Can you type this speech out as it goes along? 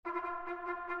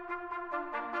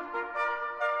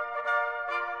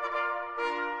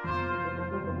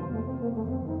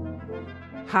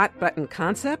Hot button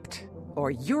concept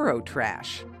or Euro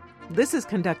trash? This is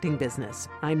Conducting Business.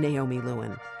 I'm Naomi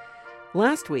Lewin.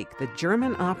 Last week, the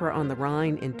German Opera on the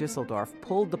Rhine in Düsseldorf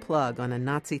pulled the plug on a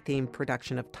Nazi-themed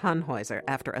production of Tannhäuser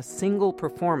after a single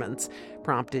performance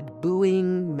prompted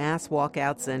booing, mass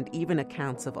walkouts, and even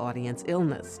accounts of audience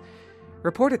illness.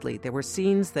 Reportedly, there were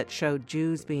scenes that showed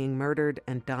Jews being murdered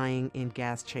and dying in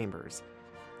gas chambers.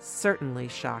 Certainly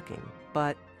shocking,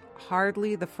 but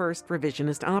hardly the first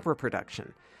revisionist opera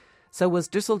production. So was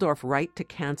Düsseldorf right to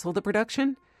cancel the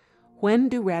production? When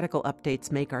do radical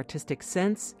updates make artistic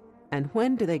sense, and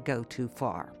when do they go too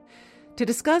far? To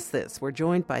discuss this, we're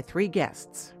joined by three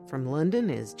guests. From London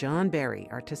is John Barry,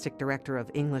 Artistic Director of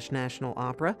English National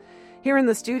Opera. Here in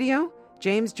the studio,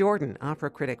 James Jordan, opera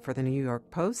critic for the New York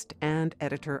Post and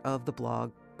editor of the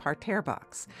blog Parterre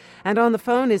Box. And on the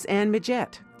phone is Anne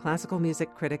Midgett, classical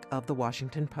music critic of the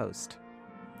Washington Post.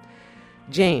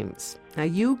 James, now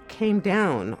you came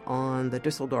down on the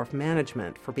Düsseldorf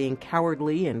management for being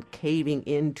cowardly and caving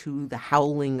into the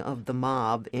howling of the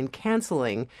mob in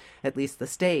canceling at least the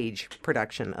stage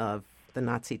production of the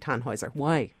Nazi Tannhäuser.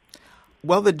 Why?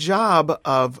 Well, the job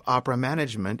of opera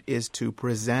management is to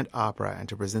present opera and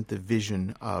to present the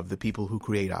vision of the people who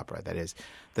create opera, that is,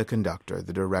 the conductor,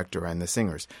 the director, and the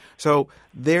singers. So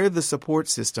they're the support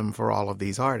system for all of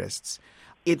these artists.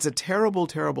 It's a terrible,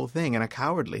 terrible thing and a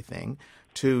cowardly thing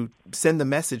to send the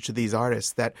message to these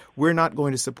artists that we're not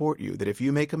going to support you, that if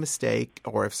you make a mistake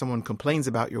or if someone complains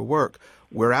about your work,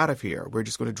 we're out of here. We're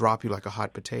just going to drop you like a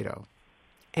hot potato.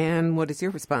 And what is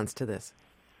your response to this?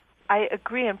 I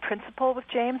agree in principle with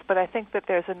James, but I think that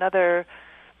there's another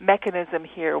mechanism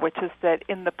here, which is that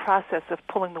in the process of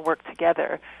pulling the work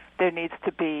together, there needs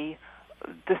to be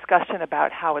discussion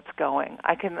about how it's going.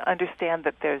 I can understand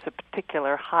that there's a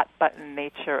particular hot-button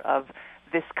nature of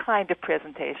this kind of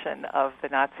presentation of the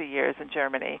Nazi years in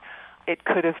Germany. It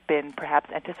could have been perhaps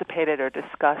anticipated or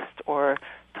discussed or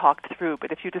talked through,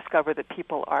 but if you discover that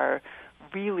people are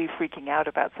really freaking out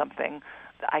about something,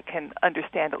 I can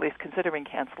understand at least considering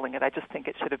canceling it. I just think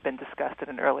it should have been discussed at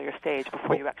an earlier stage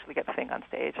before you actually get the thing on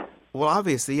stage. Well,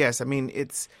 obviously, yes. I mean,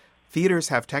 theaters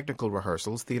have technical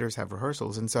rehearsals, theaters have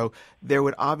rehearsals, and so there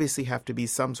would obviously have to be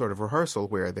some sort of rehearsal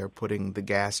where they're putting the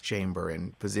gas chamber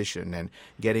in position and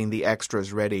getting the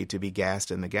extras ready to be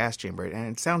gassed in the gas chamber. And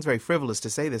it sounds very frivolous to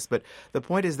say this, but the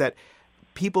point is that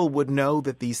people would know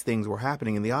that these things were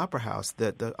happening in the opera house,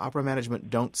 that the opera management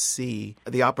don't see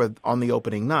the opera on the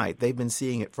opening night. They've been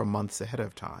seeing it for months ahead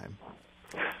of time.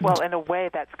 Well, in a way,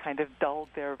 that's kind of dulled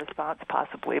their response,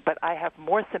 possibly. But I have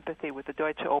more sympathy with the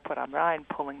Deutsche Oper am Rhein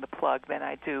pulling the plug than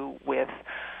I do with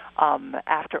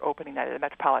after opening night at the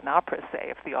Metropolitan Opera, say,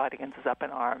 if the audience is up in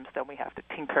arms, then we have to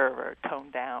tinker or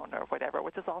tone down or whatever,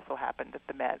 which has also happened at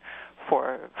the Met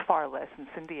for far less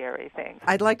incendiary things.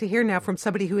 I'd like to hear now from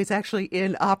somebody who is actually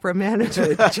in opera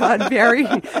management, John Barry.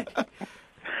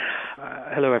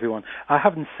 Hello, everyone. I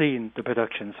haven't seen the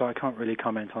production, so I can't really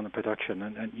comment on the production.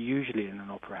 And usually in an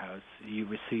opera house, you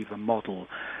receive a model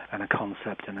and a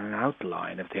concept and an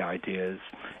outline of the ideas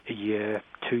a year,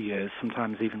 2 years,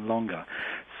 sometimes even longer.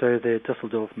 So the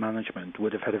Düsseldorf management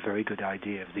would have had a very good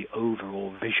idea of the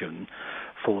overall vision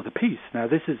for the piece. Now,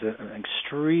 this is an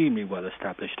extremely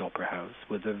well-established opera house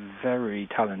with a very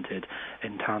talented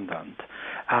intendant.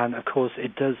 And, of course,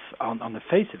 it does, on the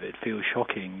face of it, feel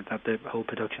shocking that the whole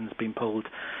production has been pulled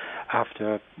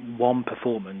after one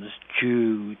performance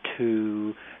due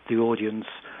to the audience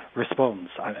response.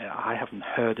 I haven't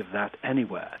heard of that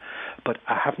anywhere, but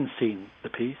I haven't seen the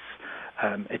piece.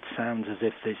 It sounds as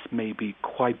if this may be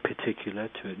quite particular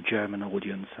to a German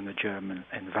audience and a German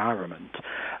environment.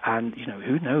 And,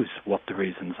 who knows what the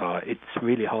reasons are. It's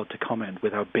really hard to comment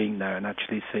without being there and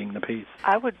actually seeing the piece.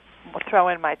 I would throw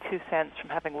in my 2 cents from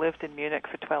having lived in Munich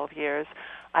for 12 years.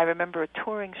 I remember a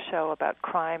touring show about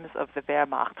crimes of the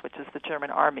Wehrmacht, which is the German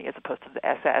army as opposed to the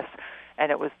SS,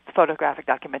 and it was photographic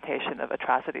documentation of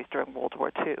atrocities during World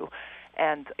War II.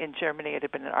 And in Germany, it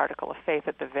had been an article of faith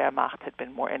that the Wehrmacht had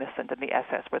been more innocent and the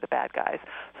SS were the bad guys.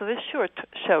 So this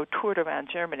show toured around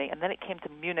Germany, and then it came to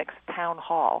Munich's town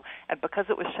hall. And because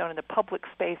it was shown in a public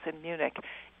space in Munich,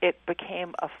 it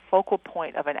became a focal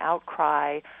point of an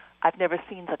outcry. I've never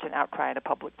seen such an outcry in a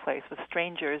public place, with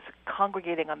strangers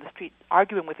congregating on the street,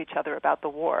 arguing with each other about the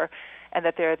war, and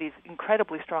that there are these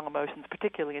incredibly strong emotions,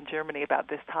 particularly in Germany, about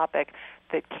this topic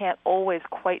that can't always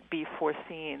quite be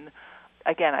foreseen.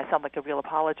 Again, I sound like a real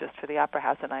apologist for the opera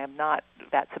house, and I am not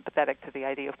that sympathetic to the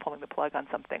idea of pulling the plug on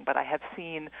something, but I have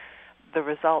seen the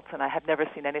results, and I have never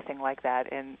seen anything like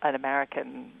that in an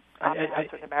American opera house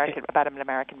or about an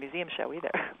American museum show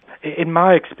either. In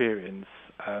my experience,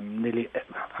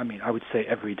 I would say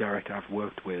every director I've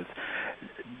worked with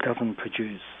doesn't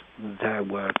produce their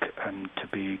work to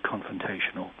be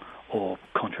confrontational or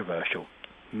controversial.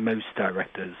 Most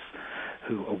directors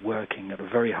who are working at a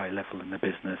very high level in the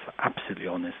business are absolutely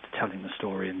honest, telling the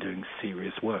story and doing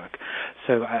serious work.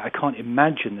 So I can't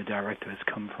imagine the director has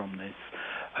come from this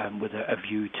with a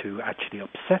view to actually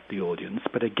upset the audience.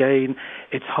 But again,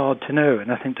 it's hard to know.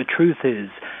 And I think the truth is,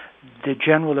 the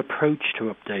general approach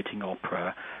to updating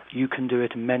opera, you can do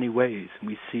it in many ways. And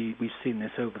we've seen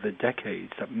this over the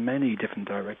decades, that many different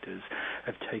directors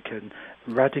have taken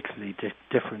radically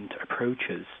different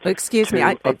approaches. Excuse me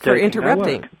for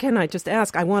interrupting. Can I just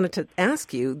ask? I wanted to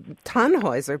ask you,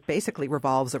 Tannhäuser basically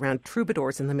revolves around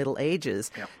troubadours in the Middle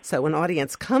Ages. Yeah. So an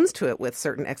audience comes to it with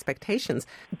certain expectations.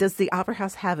 Does the Opera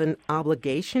House have an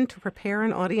obligation to prepare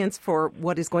an audience for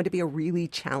what is going to be a really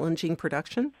challenging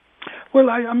production? Well,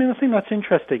 I think that's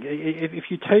interesting. If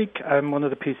you take one of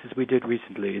the pieces we did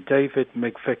recently, a David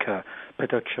McVicker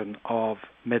production of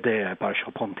Medea by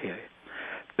Charpentier,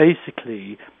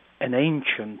 basically an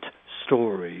ancient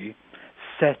story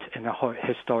set in a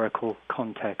historical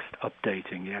context,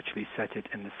 updating. He actually set it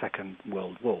in the Second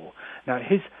World War. Now,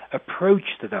 his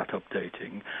approach to that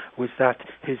updating was that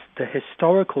the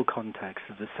historical context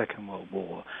of the Second World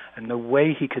War and the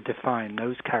way he could define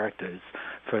those characters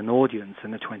for an audience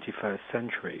in the 21st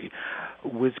century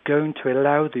was going to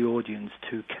allow the audience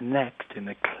to connect in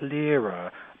a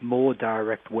clearer, more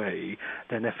direct way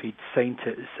than if he'd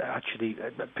actually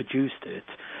produced it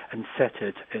and set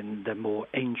it in the more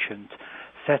ancient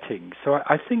setting. So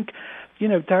I think,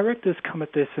 directors come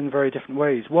at this in very different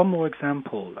ways. One more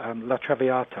example, La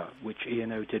Traviata, which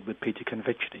E&O did with Peter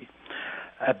Convicti.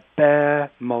 A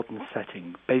bare modern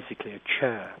setting, basically a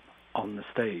chair on the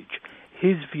stage.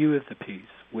 His view of the piece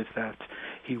was that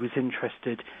he was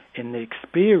interested in the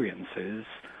experiences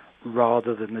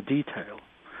rather than the detail.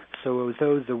 So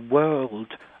although the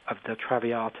world of the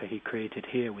Traviata he created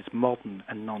here was modern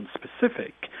and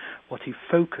non-specific, what he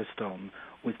focused on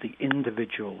was the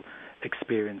individual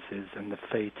experiences and the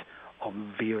fate of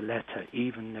Violetta,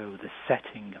 even though the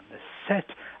setting and the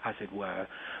set, as it were,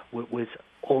 was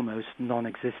almost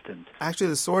non-existent. Actually,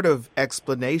 the sort of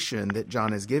explanation that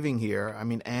John is giving here,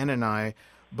 Anne and I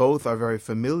both are very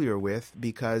familiar with,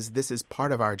 because this is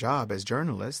part of our job as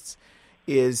journalists,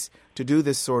 is to do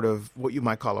this sort of what you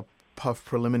might call a puff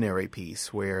preliminary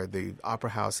piece, where the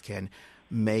Opera House can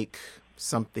make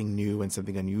something new and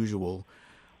something unusual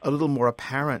a little more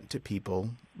apparent to people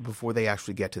before they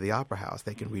actually get to the Opera House.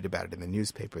 They can read about it in the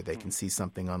newspaper. They can see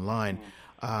something online.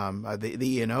 The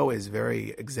E&O is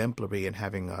very exemplary in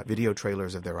having video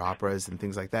trailers of their operas and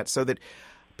things like that, so that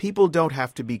people don't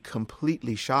have to be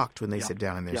completely shocked when they sit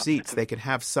down in their seats. They can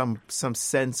have some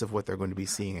sense of what they're going to be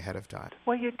seeing ahead of time.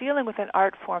 Well, you're dealing with an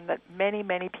art form that many,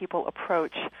 many people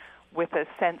approach with a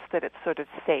sense that it's sort of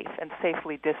safe and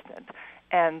safely distant.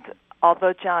 And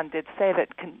although John did say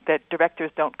that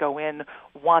directors don't go in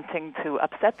wanting to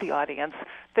upset the audience,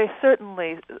 there's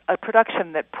certainly a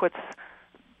production that puts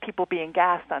people being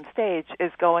gassed on stage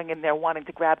is going in there wanting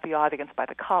to grab the audience by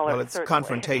the collar. Well, it's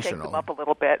confrontational. Shake them up a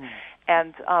little bit.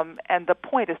 And the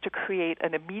point is to create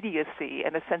an immediacy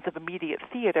and a sense of immediate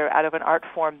theater out of an art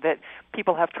form that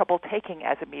people have trouble taking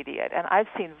as immediate. And I've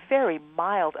seen very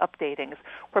mild updatings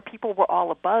where people were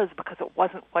all abuzz because it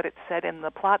wasn't what it said in the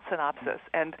plot synopsis.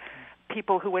 And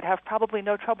people who would have probably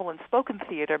no trouble in spoken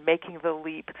theater making the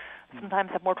leap sometimes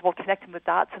have more trouble connecting the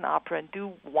dots in opera and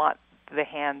do want the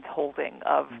hand-holding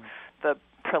of the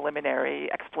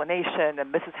preliminary explanation,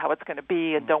 and this is how it's going to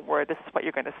be, and don't worry, this is what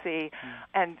you're going to see.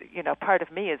 And, part of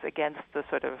me is against the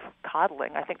sort of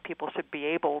coddling. I think people should be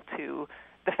able to,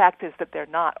 the fact is that they're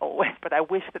not always, but I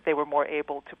wish that they were more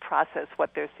able to process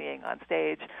what they're seeing on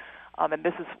stage. And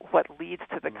this is what leads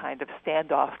to the kind of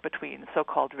standoff between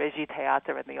so-called régie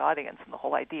théâtre and the audience, and the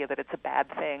whole idea that it's a bad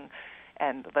thing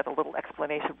and that a little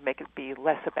explanation would make it be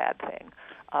less a bad thing.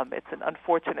 It's an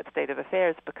unfortunate state of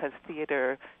affairs because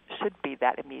theater should be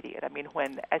that immediate.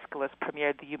 When Aeschylus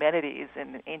premiered the Eumenides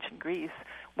in ancient Greece,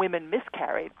 women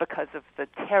miscarried because of the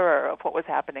terror of what was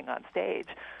happening on stage.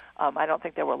 I don't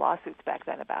think there were lawsuits back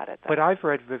then about it. But I've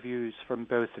read reviews from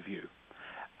both of you,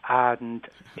 and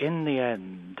in the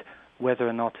end, whether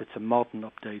or not it's a modern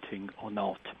updating or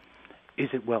not, is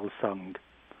it well sung?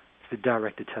 Is the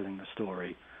director telling the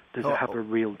story? Does it have a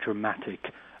real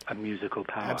dramatic a musical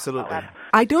power. Absolutely.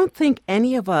 I don't think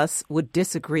any of us would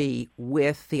disagree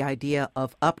with the idea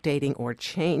of updating or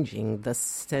changing the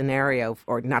scenario,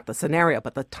 or not the scenario,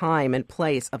 but the time and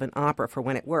place of an opera for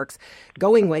when it works.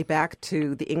 Going way back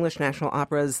to the English National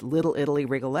Opera's Little Italy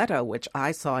Rigoletto, which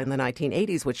I saw in the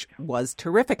 1980s, which was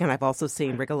terrific. And I've also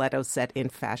seen Rigoletto set in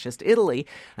fascist Italy,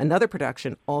 another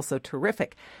production also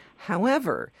terrific.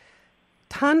 However,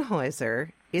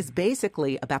 Tannhäuser is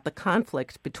basically about the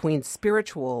conflict between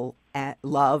spiritual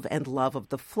love and love of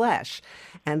the flesh.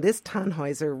 And this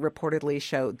Tannhäuser reportedly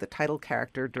showed the title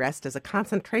character dressed as a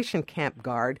concentration camp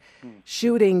guard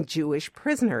shooting Jewish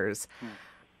prisoners.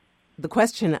 The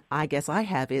question I guess I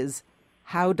have is,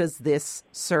 how does this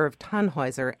serve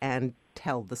Tannhäuser and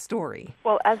tell the story?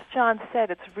 Well, as John said,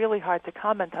 it's really hard to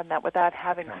comment on that without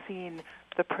having seen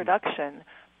the production,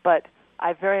 but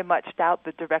I very much doubt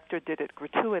the director did it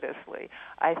gratuitously.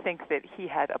 I think that he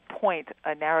had a point,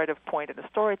 a narrative point, and a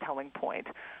storytelling point.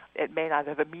 It may not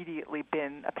have immediately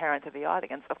been apparent to the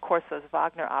audience. Of course, those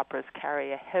Wagner operas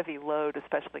carry a heavy load,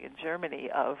 especially in Germany,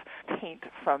 of taint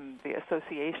from the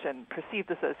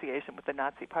perceived association with the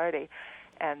Nazi Party,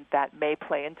 and that may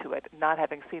play into it. Not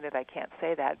having seen it, I can't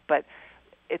say that, but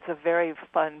it's a very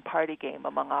fun party game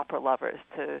among opera lovers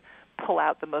to pull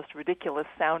out the most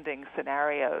ridiculous-sounding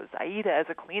scenarios. Aida as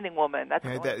a cleaning woman, that's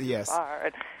going too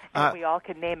far. And we all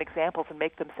can name examples and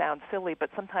make them sound silly,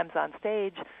 but sometimes on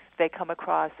stage they come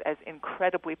across as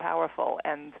incredibly powerful,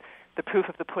 and the proof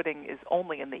of the pudding is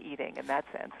only in the eating in that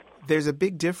sense. There's a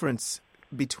big difference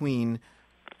between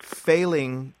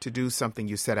failing to do something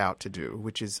you set out to do,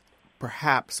 which is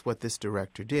perhaps what this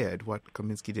director did, what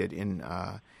Kominsky did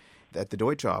at the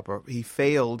Deutsche Oper. He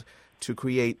failed to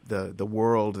create the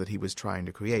world that he was trying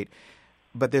to create.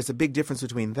 But there's a big difference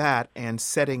between that and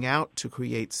setting out to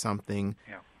create something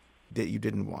that you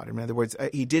didn't want. In other words,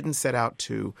 he didn't set out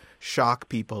to shock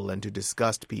people and to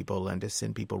disgust people and to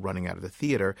send people running out of the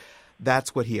theater.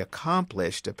 That's what he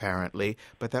accomplished, apparently,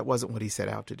 but that wasn't what he set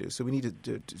out to do. So we need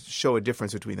to show a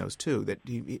difference between those two, that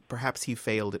perhaps he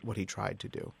failed at what he tried to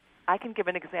do. I can give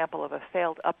an example of a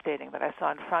failed updating that I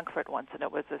saw in Frankfurt once, and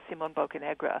it was a Simone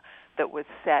Boccanegra that was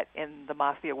set in the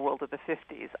mafia world of the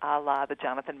 50s, a la the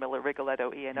Jonathan Miller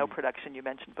Rigoletto E&O production you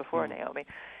mentioned before, Naomi.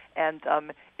 And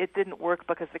it didn't work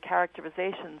because the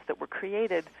characterizations that were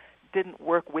created didn't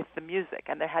work with the music,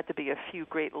 and there had to be a few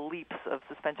great leaps of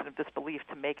suspension of disbelief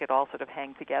to make it all sort of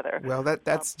hang together. Well,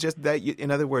 that's just that. In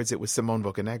other words, it was Simone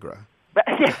Boccanegra. But,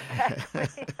 yeah,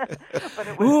 exactly. But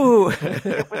it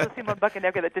was a Simone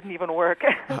Boccanegra that didn't even work.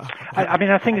 I mean,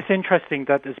 I think it's interesting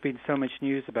that there's been so much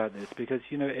news about this because,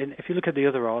 if you look at the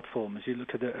other art forms, you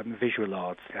look at the visual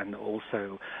arts and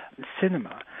also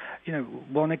cinema,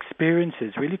 one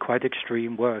experiences really quite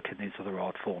extreme work in these other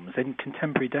art forms, in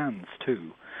contemporary dance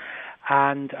too.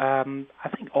 And I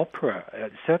think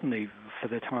opera, certainly for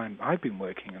the time I've been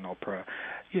working in opera,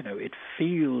 it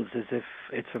feels as if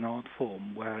it's an art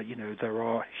form where, there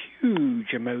are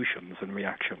huge emotions and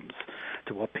reactions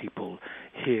to what people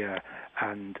hear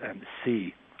and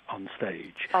see on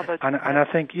stage. And I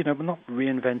think, we're not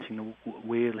reinventing the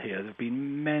wheel here. There have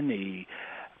been many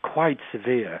quite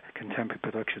severe contemporary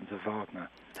productions of Wagner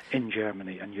in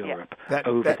Germany and Europe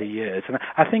over the years. And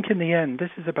I think in the end,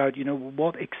 this is about,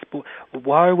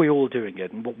 why are we all doing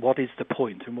it, and what is the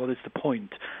point, and what is the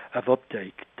point of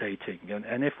updating?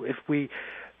 And if we,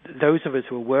 those of us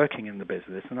who are working in the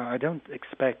business, and I don't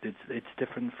expect it's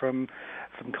different from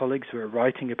colleagues who are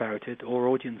writing about it or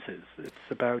audiences. It's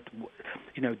about,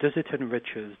 does it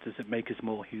enrich us? Does it make us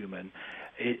more human?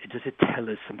 Does it tell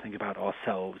us something about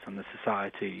ourselves and the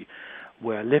society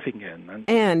we're living in?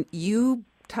 And you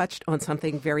touched on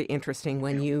something very interesting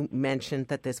when you mentioned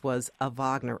that this was a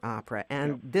Wagner opera.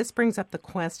 And this brings up the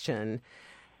question,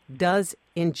 does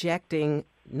injecting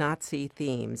Nazi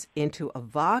themes into a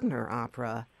Wagner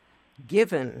opera,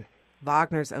 given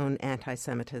Wagner's own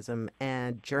anti-Semitism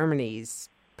and Germany's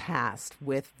past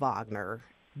with Wagner,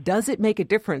 does it make a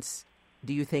difference,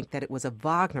 do you think, that it was a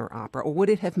Wagner opera, or would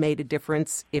it have made a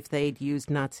difference if they'd used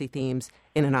Nazi themes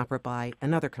in an opera by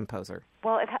another composer?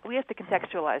 Well, we have to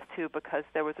contextualize, too, because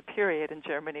there was a period in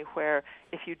Germany where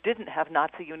if you didn't have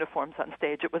Nazi uniforms on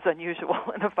stage, it was unusual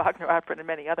in a Wagner opera and in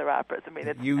many other operas. I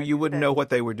mean, you wouldn't know what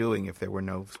they were doing if there were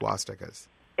no swastikas.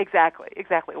 Exactly.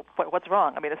 What's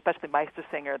wrong? I mean, especially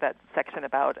Meistersinger, that section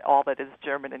about all that is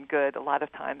German and good, a lot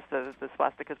of times the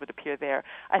swastikas would appear there.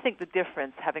 I think the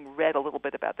difference, having read a little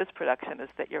bit about this production, is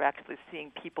that you're actually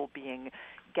seeing people being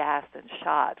gassed and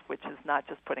shot, which is not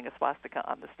just putting a swastika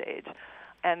on the stage.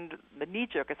 And the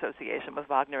knee-jerk association with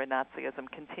Wagner and Nazism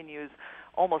continues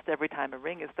almost every time a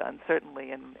Ring is done,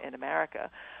 certainly in America.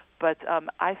 But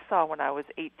I saw when I was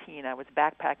 18, I was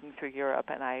backpacking through Europe,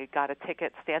 and I got a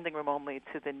ticket, standing room only,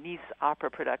 to the Nice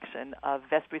opera production of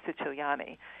Vespri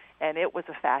Siciliani, and it was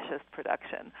a fascist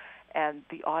production. And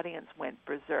the audience went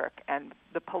berserk, and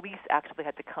the police actually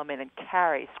had to come in and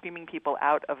carry screaming people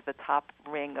out of the top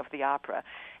ring of the opera.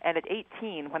 And at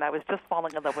 18, when I was just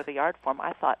falling in love with the art form,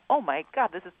 I thought, oh my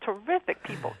God, this is terrific.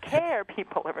 People care,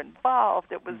 people are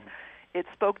involved. It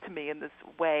spoke to me in this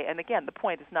way. And again, the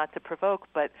point is not to provoke,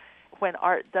 but when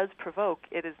art does provoke,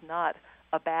 it is not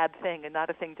a bad thing and not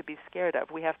a thing to be scared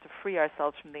of. We have to free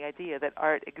ourselves from the idea that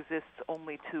art exists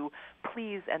only to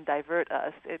please and divert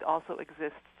us. It also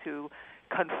exists to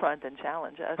confront and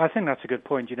challenge us. I think that's a good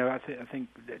point. I think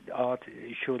that art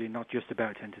is surely not just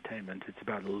about entertainment. It's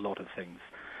about a lot of things.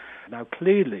 Now,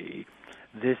 clearly,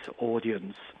 this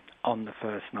audience on the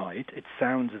first night, it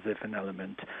sounds as if an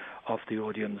element of the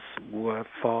audience were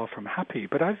far from happy.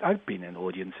 But I've been in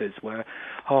audiences where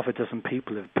half a dozen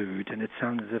people have booed, and it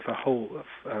sounds as if a whole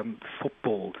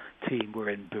football team were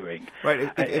in booing.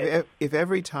 Right. If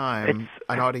every time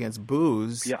an audience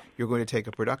boos, you're going to take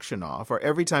a production off, or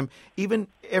every time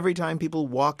people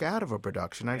walk out of a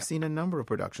production. I've seen a number of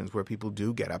productions where people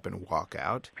do get up and walk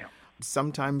out. Yeah.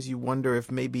 Sometimes you wonder if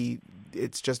maybe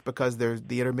it's just because the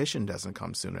intermission doesn't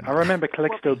come soon enough. I remember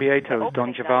Calixto Bieto's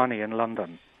Don Giovanni in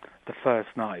London, the first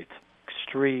night.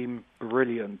 Extreme,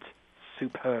 brilliant,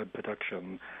 superb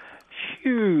production.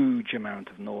 Huge amount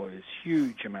of noise,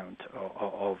 huge amount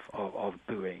of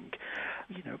booing.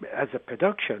 As a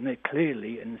production, it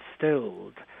clearly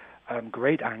instilled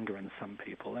great anger in some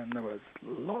people, and there was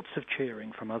lots of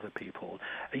cheering from other people.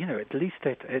 At least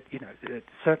it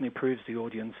certainly proves the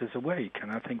audience is awake,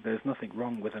 and I think there's nothing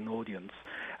wrong with an audience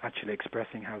actually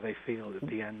expressing how they feel at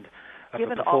the end of a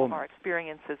performance. Given all of our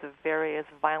experiences of various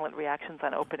violent reactions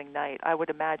on opening night, I would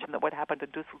imagine that what happened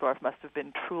at Düsseldorf must have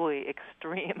been truly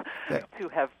extreme to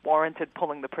have warranted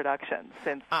pulling the production,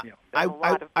 since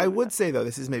I would say, though,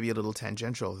 this is maybe a little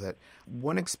tangential, that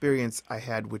one experience I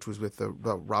had, which was with the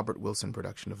Robert Wilson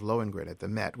production of Lohengrin at the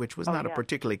Met, which was not a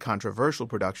particularly controversial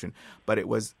production, but it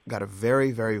got a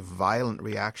very, very violent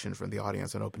reaction from the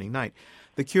audience on opening night.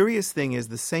 The curious thing is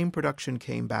the same production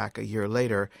came back a year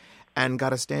later and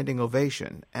got a standing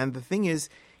ovation. And the thing is,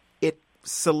 it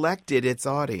selected its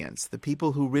audience. The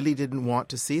people who really didn't want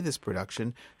to see this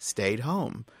production stayed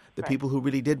home. The people who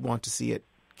really did want to see it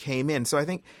came in. So I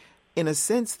think, in a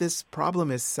sense, this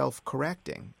problem is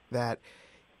self-correcting, that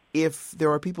if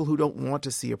there are people who don't want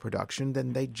to see a production,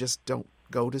 then they just don't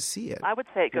go to see it. I would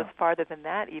say it goes farther than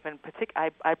that even.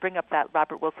 I bring up that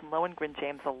Robert Wilson Lohengrin,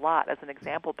 James, a lot as an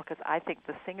example, because I think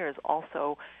the singers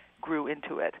also grew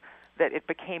into it, that it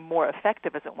became more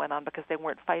effective as it went on because they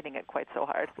weren't fighting it quite so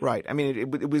hard. Right. I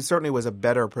mean, it certainly was a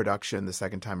better production the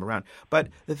second time around. But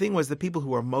the thing was, the people who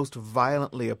were most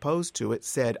violently opposed to it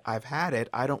said, I've had it,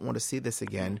 I don't want to see this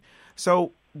again.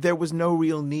 So there was no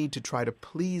real need to try to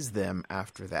please them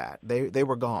after that. They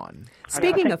were gone.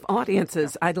 Speaking of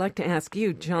audiences, I'd like to ask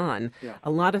you, John, a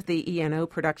lot of the E&O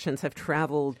productions have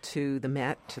traveled to the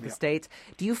Met, to the States.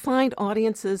 Do you find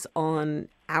audiences on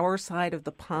our side of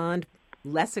the pond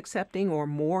less accepting or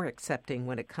more accepting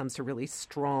when it comes to really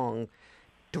strong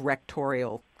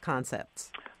directorial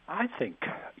concepts? I think,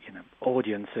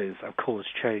 audiences, of course,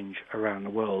 change around the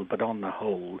world, but on the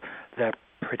whole, they're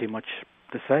pretty much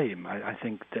the same. I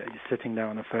think that sitting there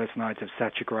on the first night of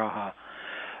Satyagraha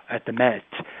at the Met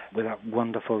with that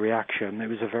wonderful reaction, it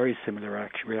was a very similar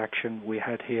reaction we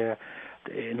had here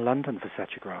in London for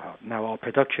Satyagraha. Now, our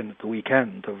production at the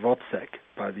weekend of Wozzeck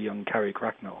by the young Cary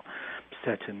Cracknell,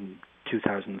 set in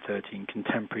 2013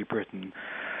 contemporary Britain,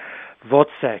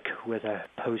 Wozzeck with a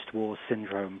post-war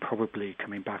syndrome, probably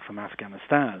coming back from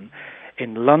Afghanistan.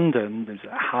 In London,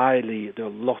 there are a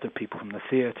lot of people from the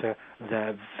theatre.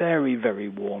 They're very, very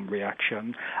warm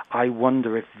reaction. I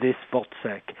wonder if this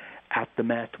Wozzeck at the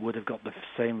Met would have got the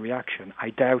same reaction. I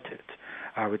doubt it.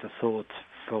 I would have thought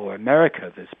for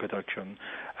America this production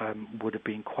would have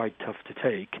been quite tough to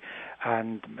take,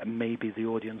 and maybe the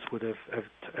audience would have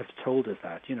told us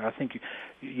that. I think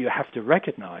you have to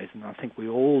recognize, and I think we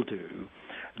all do,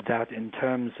 that in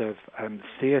terms of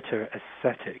theatre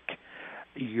aesthetic,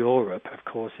 Europe, of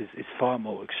course, is far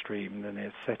more extreme than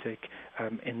the aesthetic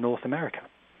in North America.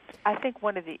 I think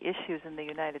one of the issues in the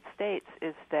United States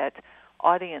is that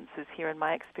audiences here, in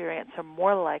my experience, are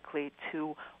more likely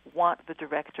to want the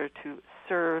director to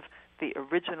serve the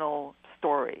original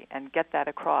story and get that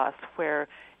across, where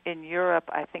in Europe,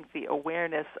 I think the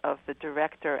awareness of the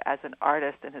director as an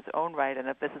artist in his own right, and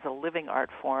that this is a living art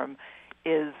form,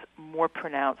 is more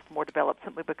pronounced, more developed,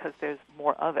 simply because there's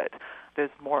more of it. There's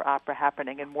more opera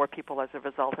happening, and more people, as a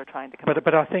result, are trying to come.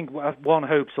 But I think one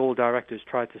hopes all directors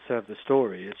try to serve the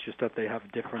story. It's just that they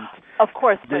have different. Of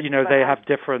course, they have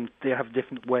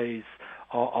different ways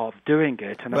of doing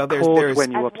it. And well, of course,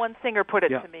 when as one singer put it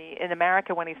to me, in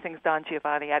America, when he sings Don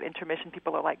Giovanni at intermission,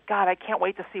 people are like, "God, I can't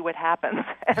wait to see what happens."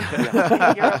 And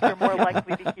in Europe, you're more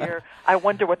likely to hear, "I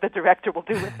wonder what the director will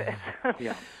do with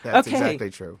this." That's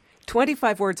exactly true.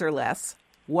 25 words or less.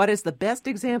 What is the best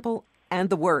example and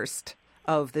the worst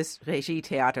of this Regie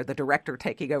Theater, the director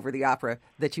taking over the opera,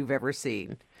 that you've ever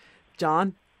seen?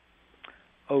 John?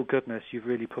 Oh, goodness, you've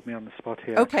really put me on the spot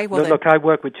here. Okay, well, look, I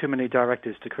work with too many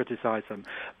directors to criticize them.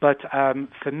 But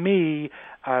for me,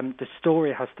 the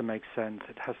story has to make sense.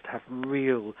 It has to have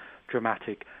real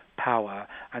dramatic power.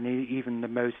 And even the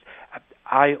most...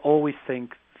 I always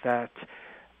think that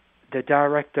the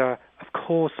director, of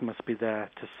course, must be there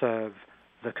to serve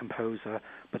the composer,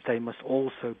 but they must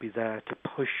also be there to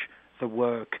push the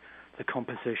work, the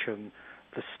composition,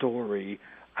 the story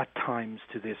at times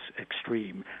to this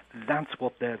extreme. That's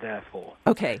what they're there for.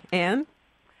 Okay, Anne?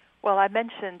 Well, I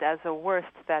mentioned as a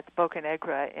worst that Boca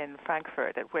Negra in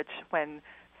Frankfurt, at which when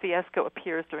Fiesco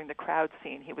appears during the crowd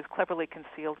scene, he was cleverly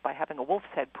concealed by having a wolf's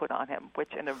head put on him,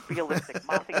 which in a realistic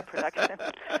mafia production,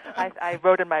 I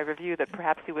wrote in my review that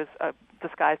perhaps he was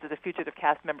disguised as a fugitive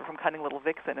cast member from Cunning Little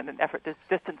Vixen in an effort to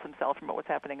distance himself from what was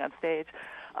happening on stage.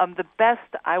 The best,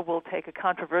 I will take a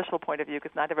controversial point of view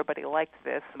because not everybody liked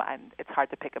this, and it's hard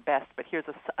to pick a best, but here's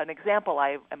an example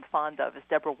I am fond of is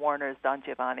Deborah Warner's Don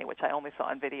Giovanni, which I only saw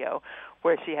on video,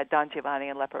 where she had Don Giovanni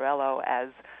and Leporello as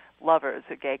lovers,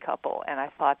 a gay couple, and I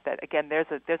thought that, again, there's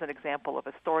an example of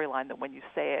a storyline that when you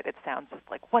say it, it sounds just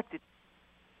like, what did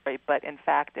you say? But in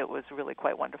fact, it was really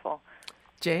quite wonderful.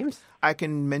 James? I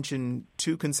can mention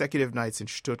 2 consecutive nights in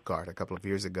Stuttgart a couple of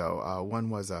years ago. One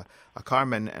was a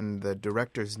Carmen, and the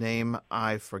director's name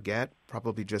I forget,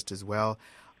 probably just as well.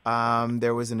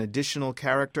 There was an additional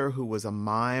character who was a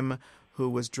mime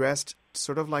who was dressed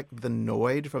sort of like the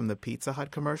Noid from the Pizza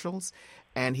Hut commercials,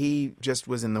 and he just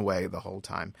was in the way the whole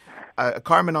time.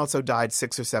 Carmen also died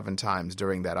 6 or 7 times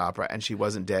during that opera, and she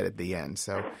wasn't dead at the end.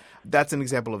 So that's an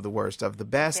example of the worst. Of the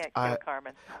best,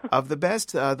 Carmen. of the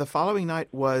best, the following night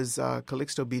was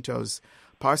Calixto Bito's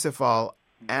Parsifal,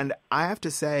 and I have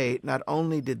to say, not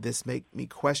only did this make me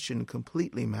question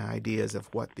completely my ideas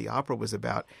of what the opera was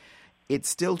about, it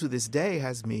still to this day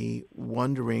has me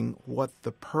wondering what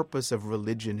the purpose of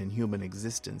religion in human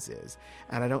existence is.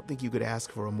 And I don't think you could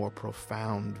ask for a more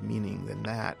profound meaning than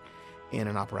that in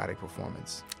an operatic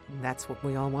performance. And that's what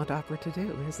we all want opera to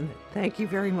do, isn't it? Thank you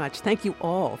very much. Thank you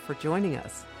all for joining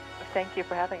us. Thank you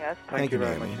for having us. Thank you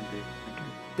very much Naomi. indeed. Thank you.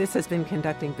 This has been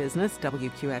Conducting Business,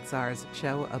 WQXR's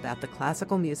show about the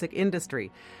classical music industry.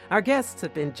 Our guests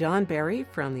have been John Barry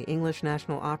from the English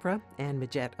National Opera, Anne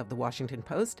Midgette of the Washington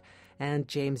Post, and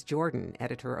James Jordan,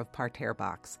 editor of Parterre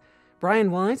Box. Brian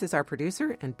Wise is our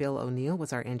producer, and Bill O'Neill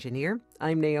was our engineer.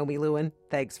 I'm Naomi Lewin.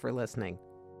 Thanks for listening.